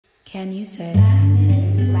Can you say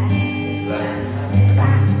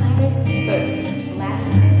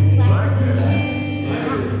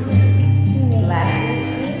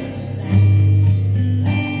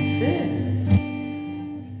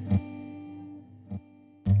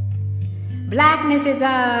Blackness is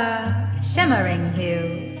a shimmering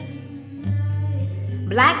hue.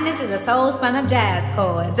 Blackness is a soul spun of jazz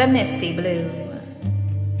chords, a misty blue.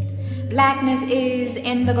 Blackness is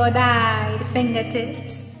indigo-dyed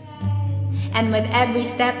fingertips, and with every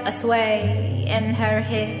step a sway in her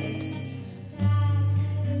hips.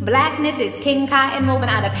 Blackness is King Cotton woven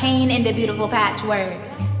out of pain into beautiful patchwork.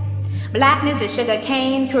 Blackness is sugar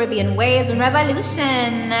cane, Caribbean waves, and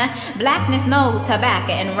revolution. Blackness knows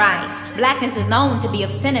tobacco and rice. Blackness is known to be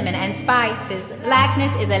of cinnamon and spices.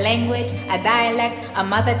 Blackness is a language, a dialect, a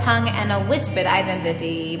mother tongue, and a whispered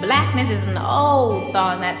identity. Blackness is an old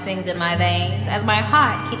song that sings in my veins as my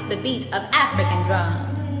heart keeps the beat of African drums.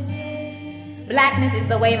 Blackness is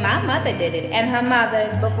the way my mother did it, and her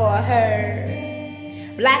mothers before her.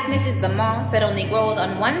 Blackness is the moss that only grows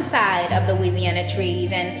on one side of the Louisiana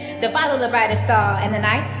trees, and to follow the brightest star in the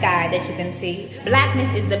night sky that you can see. Blackness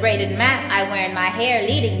is the braided mat I wear in my hair,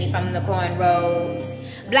 leading me from the cornrows.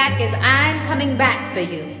 Black is I'm coming back for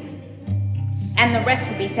you, and the rest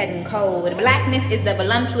will be set in code. Blackness is the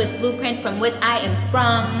voluptuous blueprint from which I am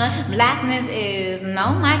sprung. Blackness is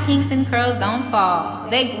no, my kinks and curls don't fall,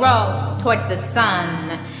 they grow towards the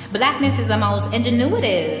sun. Blackness is the most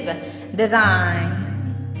ingenuitive design.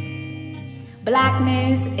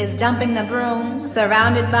 Blackness is jumping the broom,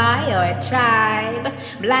 surrounded by your tribe.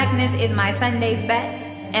 Blackness is my Sunday's best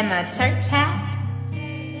and the church hat.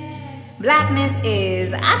 Blackness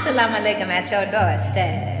is Assalamu alaikum at your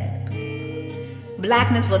doorstep.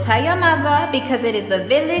 Blackness will tell your mother because it is the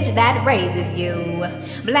village that raises you.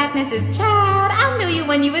 Blackness is child, I knew you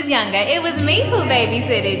when you was younger. It was me who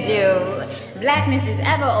babysitted you. Blackness is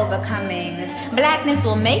ever overcoming. Blackness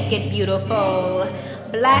will make it beautiful.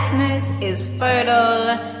 Blackness is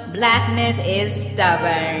fertile. Blackness is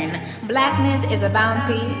stubborn. Blackness is a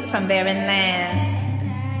bounty from barren land.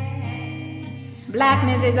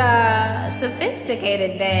 Blackness is a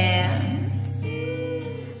sophisticated dance.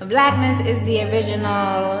 Blackness is the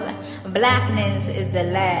original. Blackness is the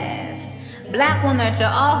last. Black will nurture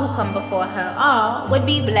all who come before her. All would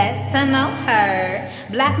be blessed to know her.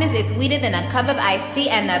 Blackness is sweeter than a cup of iced tea,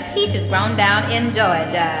 and the peach is grown down in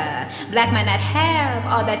Georgia. Black might not have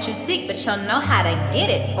all that you seek, but she'll know how to get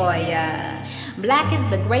it for ya. Black is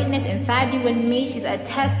the greatness inside you and me. She's a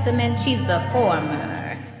testament, she's the former.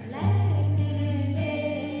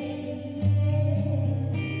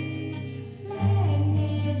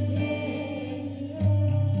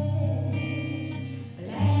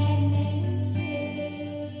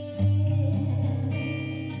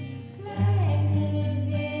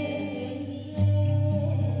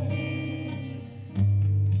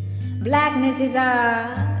 Blackness is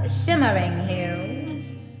a shimmering hue.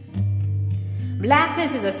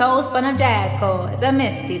 Blackness is a soul spun of jazz chords, a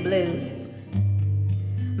misty blue.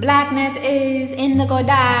 Blackness is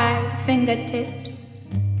indigo-dyed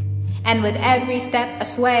fingertips, and with every step a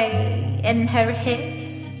sway in her hips.